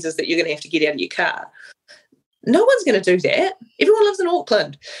what it means is that you're going to have to get out of your car. No one's going to do that. Everyone lives in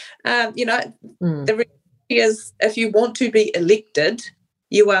Auckland. The reality is, if you want to be elected,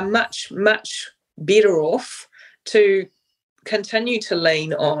 you are much, much better off to continue to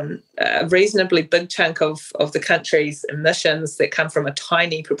lean on a reasonably big chunk of the country's emissions that come from a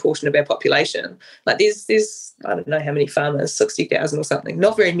tiny proportion of our population. Like there's I don't know how many farmers, 60,000 or something,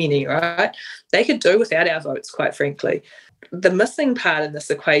 not very many, right? They could do without our votes, quite frankly. The missing part in this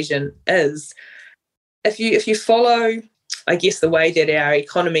equation is if you follow, I guess, the way that our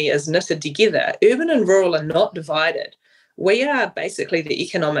economy is knitted together, urban and rural are not divided. We are basically the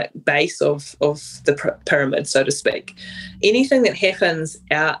economic base of the pyramid, so to speak. Anything that happens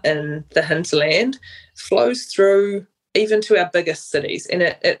out in the hinterland flows through even to our biggest cities, and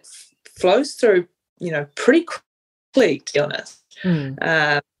it flows through, pretty quickly, to be honest.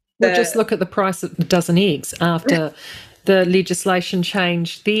 Well, just look at the price of a dozen eggs after the legislation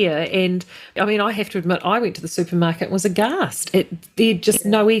changed there. And I mean, I have to admit, I went to the supermarket and was aghast. There just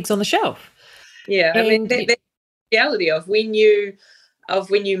no eggs on the shelf. Yeah, I mean, that's the reality of when you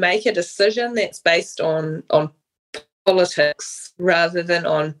make a decision that's based on politics rather than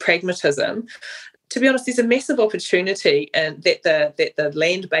on pragmatism. To be honest, there's a massive opportunity and that the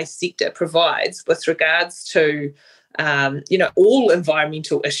land-based sector provides with regards to all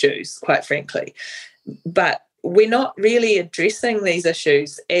environmental issues, quite frankly. But we're not really addressing these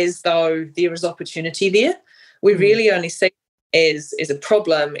issues as though there is opportunity there. We really only see as a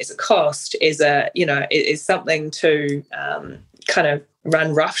problem, as a cost, as something to kind of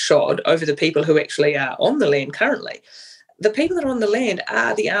run roughshod over the people who actually are on the land currently. The people that are on the land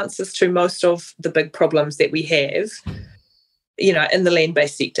are the answers to most of the big problems that we have, in the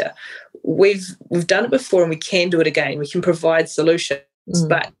land-based sector. We've done it before and we can do it again. We can provide solutions,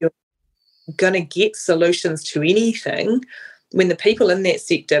 but you're going to get solutions to anything when the people in that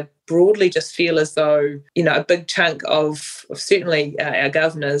sector broadly just feel as though, a big chunk of certainly our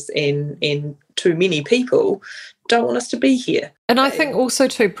governors and too many people don't want us to be here. And I think also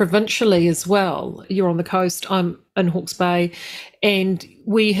too provincially as well, you're on the coast, I'm in Hawke's Bay, and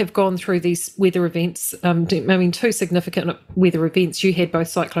we have gone through these weather events, two significant weather events. You had both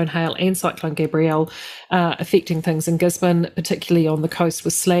Cyclone Hale and Cyclone Gabrielle affecting things in Gisborne, particularly on the coast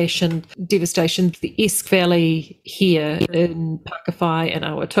with slash and devastation. The Esk Valley here in Pakawhai and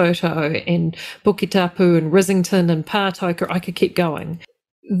Awatoto and Puketapu and Risington and Pātoka, I could keep going.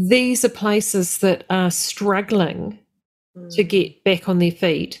 These are places that are struggling to get back on their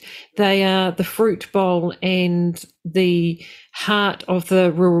feet. They are the fruit bowl and the heart of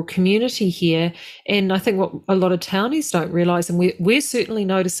the rural community here. And I think what a lot of townies don't realise, and we're certainly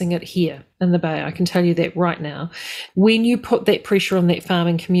noticing it here in the Bay, I can tell you that right now, when you put that pressure on that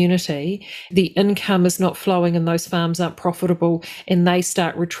farming community, the income is not flowing and those farms aren't profitable and they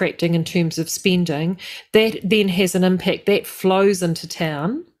start retracting in terms of spending, that then has an impact that flows into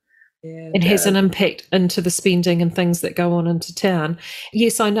town. Yeah, it has an impact into the spending and things that go on into town.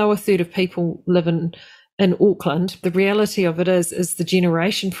 Yes, I know a third of people live in Auckland. The reality of it is the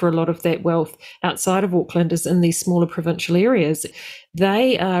generation for a lot of that wealth outside of Auckland is in these smaller provincial areas.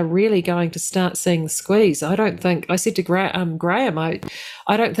 They are really going to start seeing the squeeze. I said to Graham,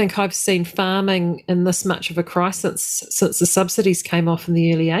 I don't think I've seen farming in this much of a crisis since the subsidies came off in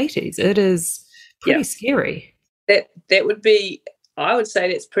the early 80s. It is pretty scary. That would be... I would say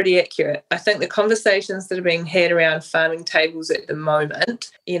that's pretty accurate. I think the conversations that are being had around farming tables at the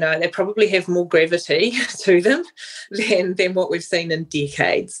moment, they probably have more gravity to them than what we've seen in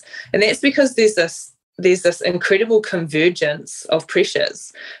decades. And that's because there's this incredible convergence of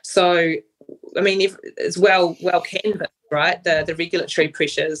pressures. So, I mean, it's well canvassed, right? The regulatory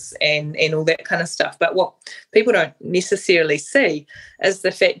pressures and all that kind of stuff. But what people don't necessarily see is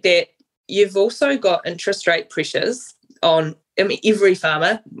the fact that you've also got interest rate pressures on, every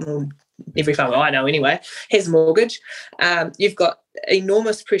farmer I know anyway, has a mortgage. You've got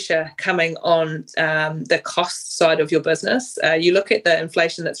enormous pressure coming on the cost side of your business. You look at the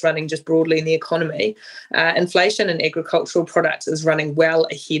inflation that's running just broadly in the economy. Inflation in agricultural products is running well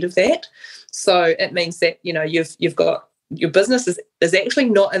ahead of that. So it means that, you've got your business is actually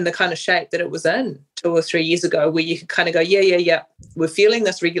not in the kind of shape that it was in 2 or 3 years ago, where you could kind of go, yeah, we're feeling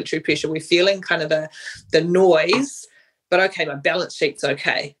this regulatory pressure, we're feeling kind of the noise, but okay, my balance sheet's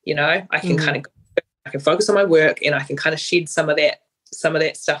okay. I can I can focus on my work and I can kind of shed some of that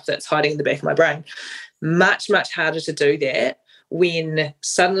stuff that's hiding in the back of my brain. Much, much harder to do that when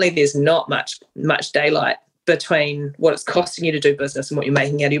suddenly there's not much daylight between what it's costing you to do business and what you're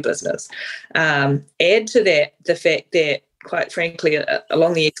making out of your business. Add to that the fact that, quite frankly,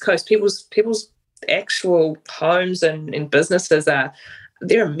 along the East Coast, people's actual homes and businesses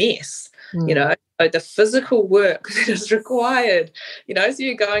they're a mess. The physical work that is required, so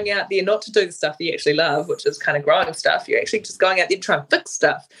you're going out there not to do the stuff that you actually love, which is kind of growing stuff. You're actually just going out there to try and fix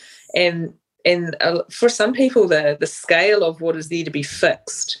stuff. And for some people, the scale of what is there to be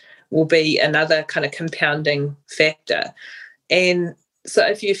fixed will be another kind of compounding factor. And so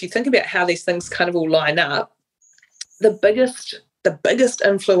if you think about how these things kind of all line up, the biggest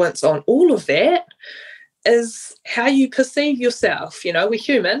influence on all of that is how you perceive yourself. We're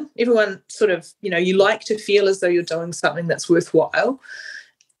human. Everyone sort of, you like to feel as though you're doing something that's worthwhile.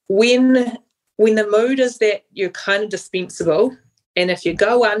 When the mood is that you're kind of dispensable, and if you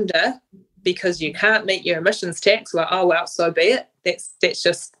go under because you can't meet your emissions tax, well, so be it. That's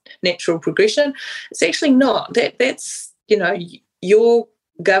just natural progression. It's actually not. That's, you're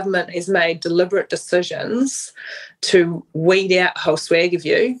government has made deliberate decisions to weed out whole swag of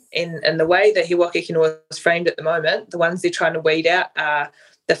you. And the way that He Waka Kino is framed at the moment, the ones they're trying to weed out are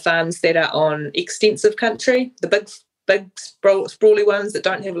the farms that are on extensive country, the big sprawly ones that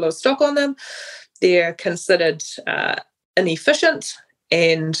don't have a lot of stock on them. They're considered inefficient,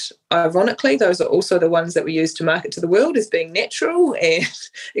 and ironically, those are also the ones that we use to market to the world as being natural, and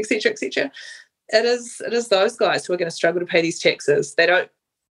et cetera, et cetera. It is those guys who are going to struggle to pay these taxes. They don't,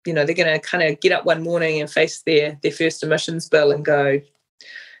 they're going to kind of get up one morning and face their first emissions bill and go,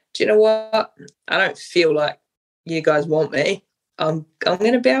 do you know what? I don't feel like you guys want me. I'm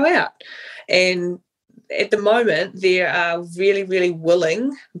going to bow out. And at the moment, there are really, really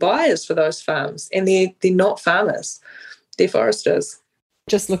willing buyers for those farms, and they're not farmers. They're foresters.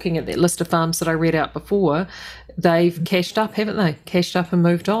 Just looking at that list of farms that I read out before, they've cashed up, haven't they? Cashed up and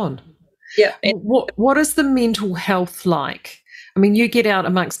moved on. Yeah. What is the mental health like? I mean, you get out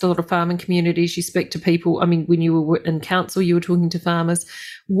amongst a lot of farming communities, you speak to people. I mean, when you were in council, you were talking to farmers.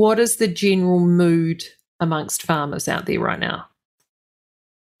 What is the general mood amongst farmers out there right now?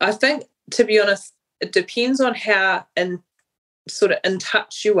 I think, to be honest, it depends on how in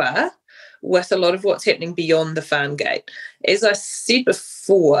touch you are with a lot of what's happening beyond the farm gate. As I said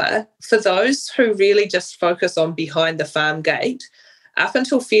before, for those who really just focus on behind the farm gate, up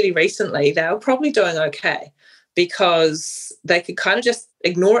until fairly recently, they were probably doing okay, because they could kind of just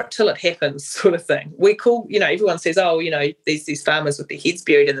ignore it till it happens, sort of thing. We call, everyone says, oh, these farmers with their heads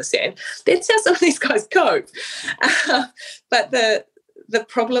buried in the sand. That's how some of these guys cope. But the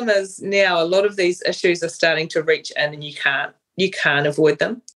problem is now a lot of these issues are starting to reach in, and you can't avoid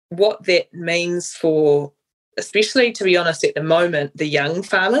them. What that means for, especially, to be honest, at the moment, the young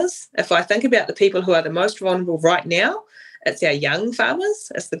farmers, if I think about the people who are the most vulnerable right now, it's our young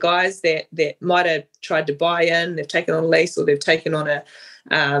farmers. It's the guys that might have tried to buy in, they've taken on a lease, or they've taken on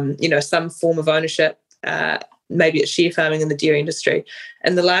some form of ownership. Maybe it's share farming in the dairy industry.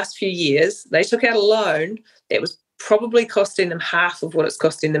 In the last few years, they took out a loan that was probably costing them half of what it's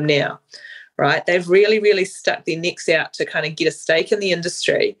costing them now, right? They've really, really stuck their necks out to kind of get a stake in the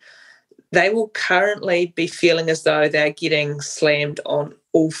industry. They will currently be feeling as though they're getting slammed on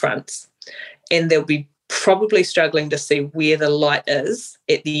all fronts, and they'll be probably struggling to see where the light is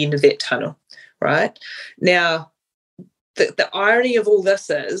at the end of that tunnel, right? Now, the irony of all this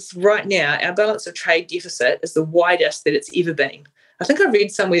is, right now, our balance of trade deficit is the widest that it's ever been. I think I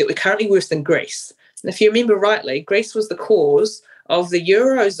read somewhere that we're currently worse than Greece. And if you remember rightly, Greece was the cause of the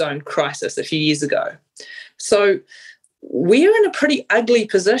Eurozone crisis a few years ago. So we're in a pretty ugly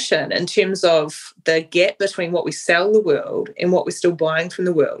position in terms of the gap between what we sell the world and what we're still buying from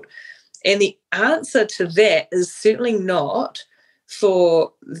the world. And the answer to that is certainly not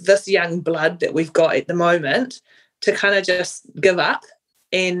for this young blood that we've got at the moment to kind of just give up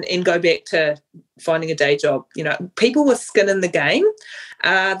and go back to finding a day job. People with skin in the game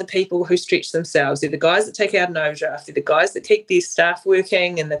are the people who stretch themselves. They're the guys that take out an overdraft. They're the guys that keep their staff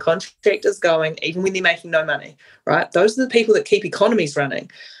working and the contractors going, even when they're making no money, right? Those are the people that keep economies running.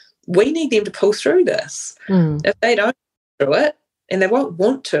 We need them to pull through this. If they don't pull through it, and they won't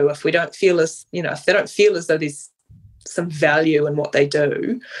want to if we don't feel as, if they don't feel as though there's some value in what they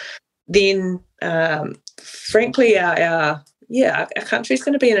do, then frankly, our country's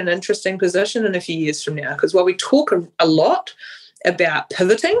going to be in an interesting position in a few years from now. Because while we talk a lot about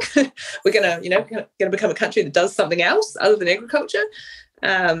pivoting, we're going to become a country that does something else other than agriculture.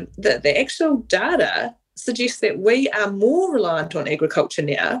 The actual data suggests that we are more reliant on agriculture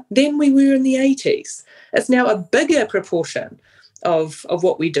now than we were in the 80s. It's now a bigger proportion of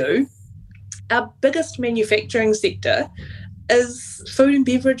what we do. Our biggest manufacturing sector is food and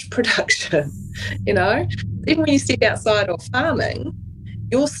beverage production. Even when you step outside of farming,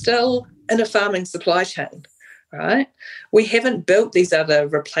 you're still in a farming supply chain, right? We haven't built these other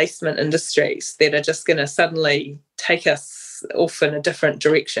replacement industries that are just going to suddenly take us off in a different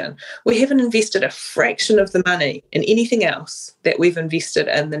direction. We haven't invested a fraction of the money in anything else that we've invested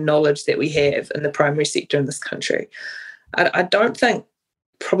in the knowledge that we have in the primary sector in this country. I don't think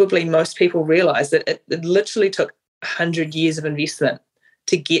probably most people realise that it literally took 100 years of investment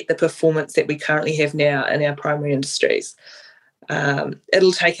to get the performance that we currently have now in our primary industries.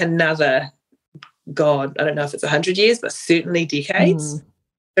 It'll take another, I don't know if it's 100 years, but certainly decades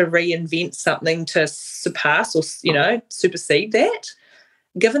to reinvent something to surpass or, supersede that.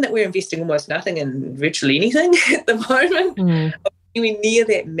 Given that we're investing almost nothing in virtually anything at the moment, anywhere near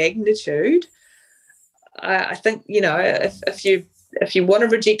that magnitude, I think, if you want to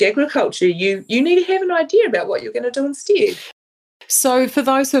reject agriculture, you need to have an idea about what you're going to do instead. So for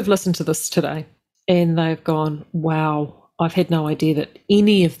those who have listened to this today and they've gone, wow, I've had no idea that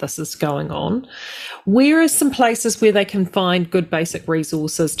any of this is going on. Where are some places where they can find good basic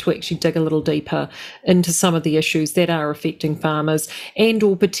resources to actually dig a little deeper into some of the issues that are affecting farmers, and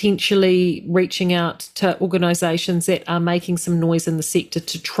or potentially reaching out to organisations that are making some noise in the sector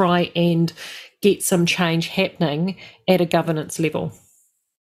to try and get some change happening at a governance level?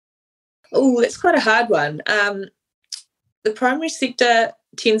 Oh, that's quite a hard one. The primary sector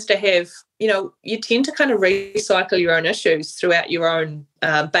tends to have, you tend to kind of recycle your own issues throughout your own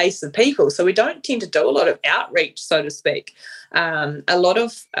base of people. So we don't tend to do a lot of outreach, so to speak. I've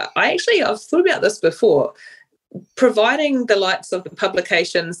thought about this before. Providing the likes of the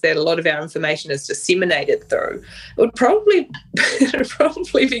publications that a lot of our information is disseminated through, it would probably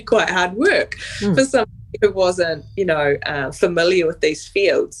be quite hard work for someone who wasn't, familiar with these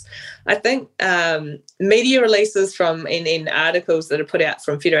fields. I think media releases from and articles that are put out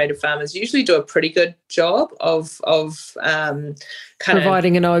from Federated Farmers usually do a pretty good job of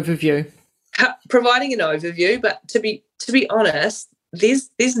providing an overview. Providing an overview, but to be honest,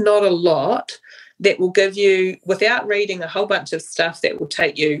 there's not a lot that will give you, without reading a whole bunch of stuff that will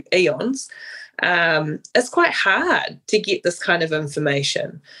take you eons. It's quite hard to get this kind of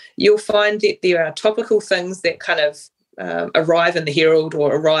information. You'll find that there are topical things that kind of arrive in the Herald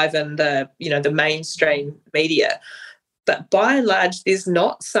or arrive in the mainstream media. But by and large, there's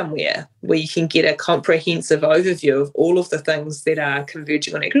not somewhere where you can get a comprehensive overview of all of the things that are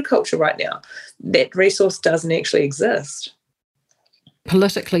converging on agriculture right now. That resource doesn't actually exist.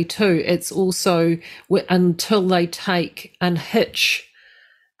 Politically too, it's also until they take and hitch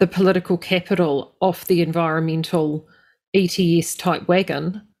the political capital off the environmental ETS type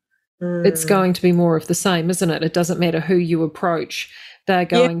wagon, it's going to be more of the same, isn't it? It doesn't matter who you approach, they're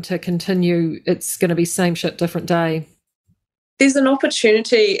going to continue. It's going to be same shit, different day. There's an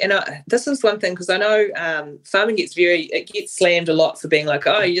opportunity, and this is one thing, because I know farming gets slammed a lot for being like,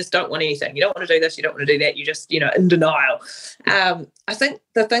 oh, you just don't want anything. You don't want to do this, you don't want to do that. You just, in denial. I think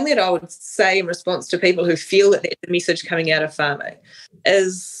the thing that I would say in response to people who feel that that's the message coming out of farming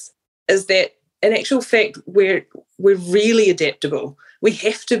is that in actual fact, we're really adaptable. We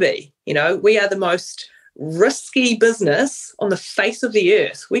have to be, we are the most risky business on the face of the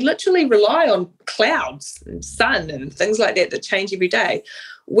earth. We literally rely on clouds and sun and things like that change every day.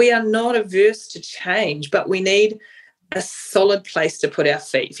 We are not averse to change, but we need a solid place to put our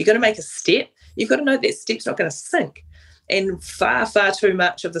feet. If you're going to make a step, you've got to know that step's not going to sink. And far, far too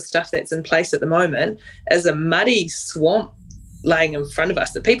much of the stuff that's in place at the moment is a muddy swamp laying in front of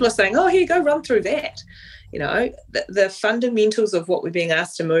us that people are saying, oh, here, go run through that. The fundamentals of what we're being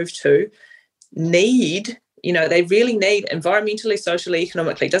asked to move to they really need, environmentally, socially,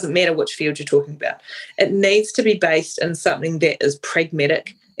 economically, it doesn't matter which field you're talking about. It needs to be based in something that is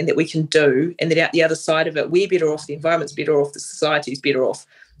pragmatic and that we can do, and that out the other side of it, we're better off, the environment's better off, the society's better off.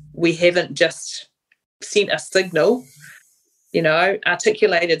 We haven't just sent a signal,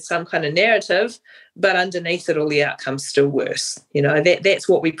 articulated some kind of narrative, but underneath it all the outcome's still worse. That's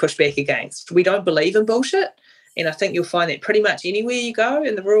what we push back against. We don't believe in bullshit, and I think you'll find that pretty much anywhere you go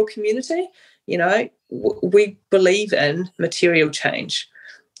in the rural community. We believe in material change,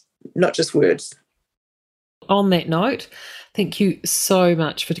 not just words. On that note, thank you so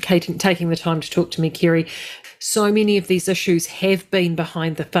much for taking the time to talk to me, Kerry. So many of these issues have been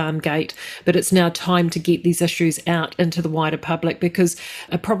behind the farm gate, but it's now time to get these issues out into the wider public, because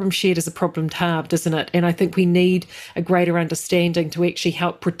a problem shared is a problem halved, isn't it? And I think we need a greater understanding to actually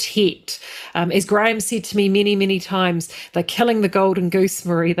help protect. As Graham said to me many, many times, they're killing the golden goose,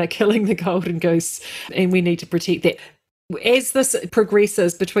 Marie, they're killing the golden goose, and we need to protect that. As this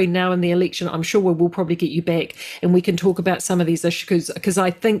progresses between now and the election, I'm sure we'll probably get you back and we can talk about some of these issues, because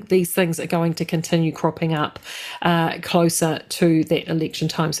I think these things are going to continue cropping up closer to that election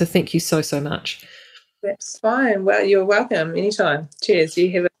time. So thank you so, so much. That's fine. Well, you're welcome anytime. Cheers.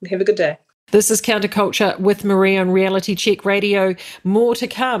 You have a good day. This is Counterculture with Marie on Reality Check Radio. More to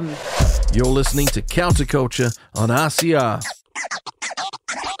come. You're listening to Counterculture on RCR.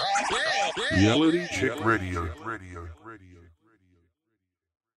 Reality Check Radio.